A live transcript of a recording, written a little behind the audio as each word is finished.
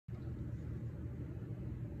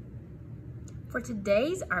For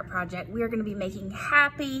today's art project, we are going to be making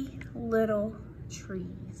happy little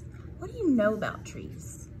trees. What do you know about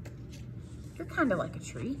trees? You're kind of like a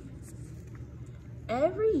tree.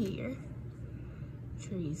 Every year,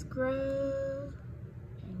 trees grow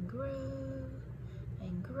and grow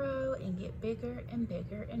and grow and get bigger and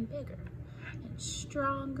bigger and bigger and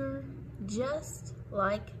stronger, just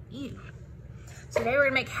like you. So today we're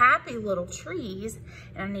gonna make happy little trees,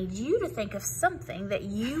 and I need you to think of something that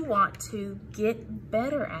you want to get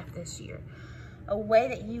better at this year, a way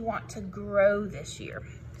that you want to grow this year.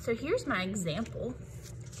 So here's my example.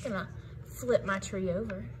 I'm gonna flip my tree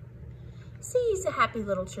over. See, he's a happy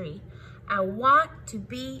little tree. I want to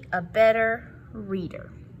be a better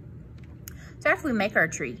reader. So after we make our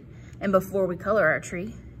tree, and before we color our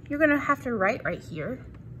tree, you're gonna have to write right here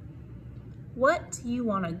what you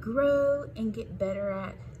want to grow and get better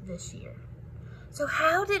at this year. So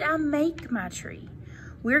how did I make my tree?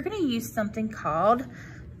 We're going to use something called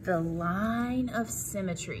the line of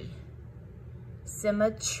symmetry.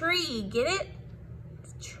 Symmetry, get it?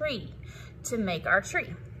 Tree, to make our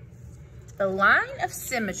tree. The line of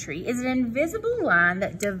symmetry is an invisible line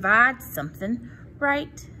that divides something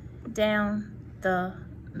right down the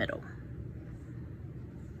middle.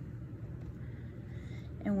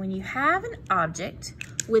 And when you have an object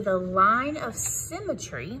with a line of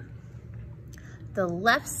symmetry, the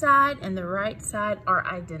left side and the right side are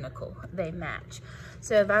identical. They match.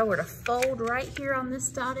 So if I were to fold right here on this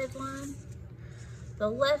dotted line,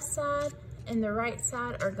 the left side and the right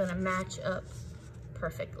side are gonna match up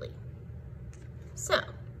perfectly. So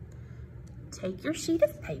take your sheet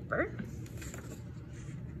of paper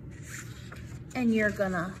and you're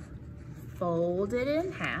gonna fold it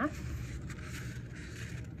in half.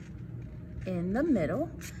 In the middle,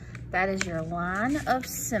 that is your line of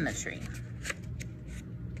symmetry.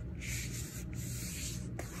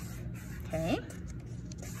 Okay.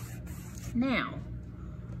 Now,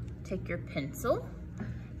 take your pencil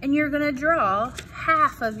and you're gonna draw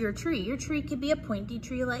half of your tree. Your tree could be a pointy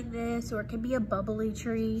tree like this, or it could be a bubbly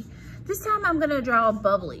tree. This time I'm gonna draw a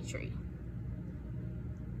bubbly tree.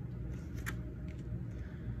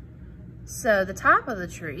 So the top of the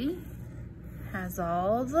tree has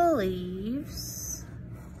all the leaves,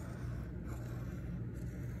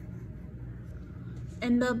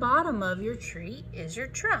 and the bottom of your tree is your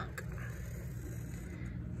trunk.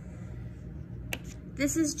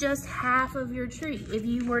 This is just half of your tree. If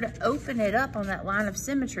you were to open it up on that line of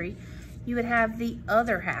symmetry, you would have the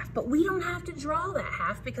other half, but we don't have to draw that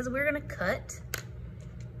half because we're gonna cut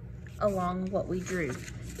along what we drew.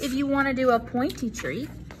 If you wanna do a pointy tree,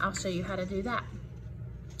 I'll show you how to do that.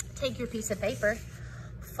 Take your piece of paper,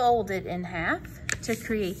 fold it in half to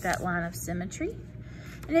create that line of symmetry.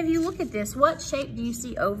 And if you look at this, what shape do you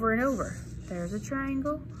see over and over? There's a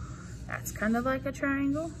triangle. That's kind of like a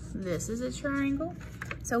triangle. This is a triangle.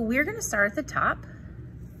 So we're gonna start at the top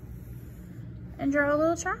and draw a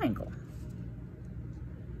little triangle.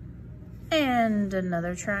 And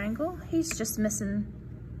another triangle. He's just missing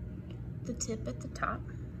the tip at the top,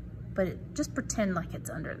 but just pretend like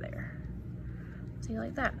it's under there. See,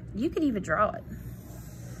 like that. You could even draw it.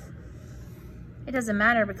 It doesn't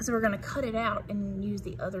matter because we're gonna cut it out and use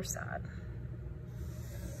the other side.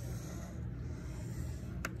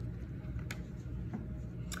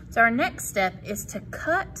 So our next step is to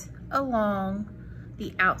cut along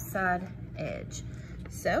the outside edge.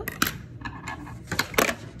 So,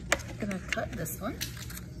 I'm gonna cut this one.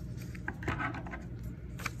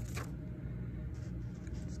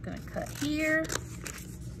 Just gonna cut here.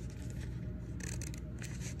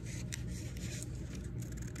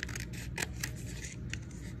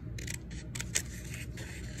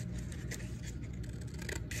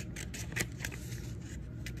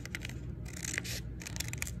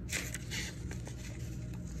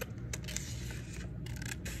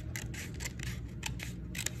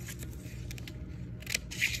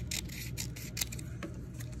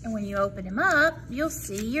 And when you open him up, you'll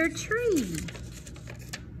see your tree.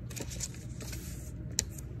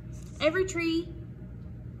 Every tree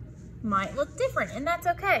might look different, and that's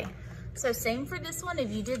okay. So same for this one.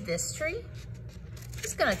 If you did this tree,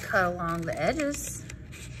 just gonna cut along the edges.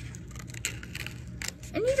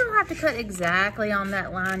 And you don't have to cut exactly on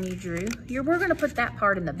that line you drew. We're gonna put that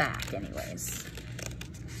part in the back anyways.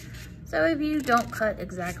 So if you don't cut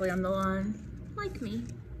exactly on the line, like me,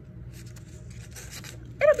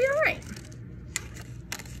 it'll be all right.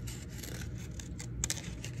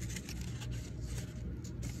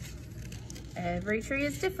 Every tree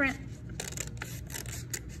is different.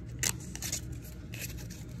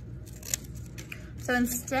 So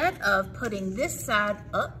instead of putting this side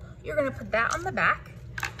up, you're gonna put that on the back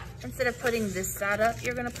instead of putting this side up,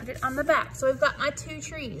 you're gonna put it on the back. So I've got my 2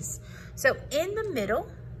 trees. So in the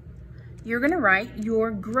middle, you're gonna write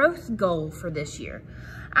your growth goal for this year.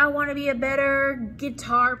 I wanna be a better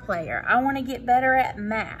guitar player. I wanna get better at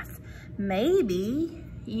math. Maybe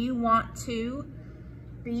you want to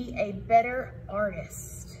be a better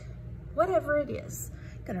artist. Whatever it is.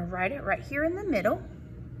 Gonna write it right here in the middle,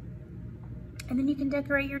 and then you can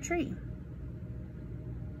decorate your tree.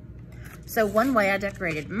 So one way I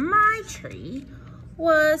decorated my tree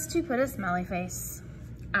was to put a smiley face.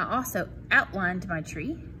 I also outlined my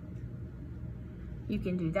tree. You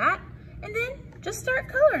can do that, and then just start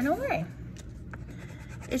coloring away.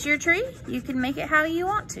 It's your tree. You can make it how you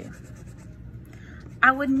want to.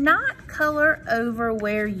 I would not color over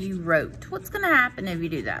where you wrote. What's gonna happen if you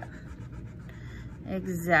do that?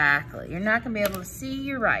 Exactly. You're not gonna be able to see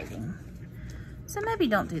your writing. So maybe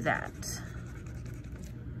don't do that.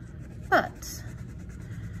 But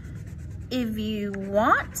if you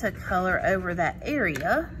want to color over that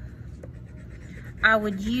area, I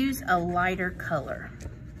would use a lighter color.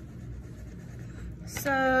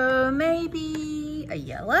 So maybe a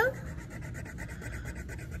yellow,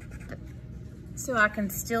 so I can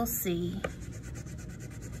still see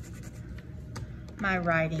my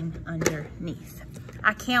writing underneath.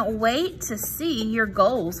 I can't wait to see your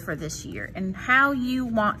goals for this year and how you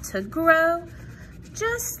want to grow,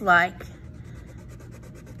 just like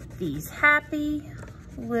these happy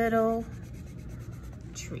little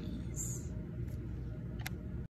trees.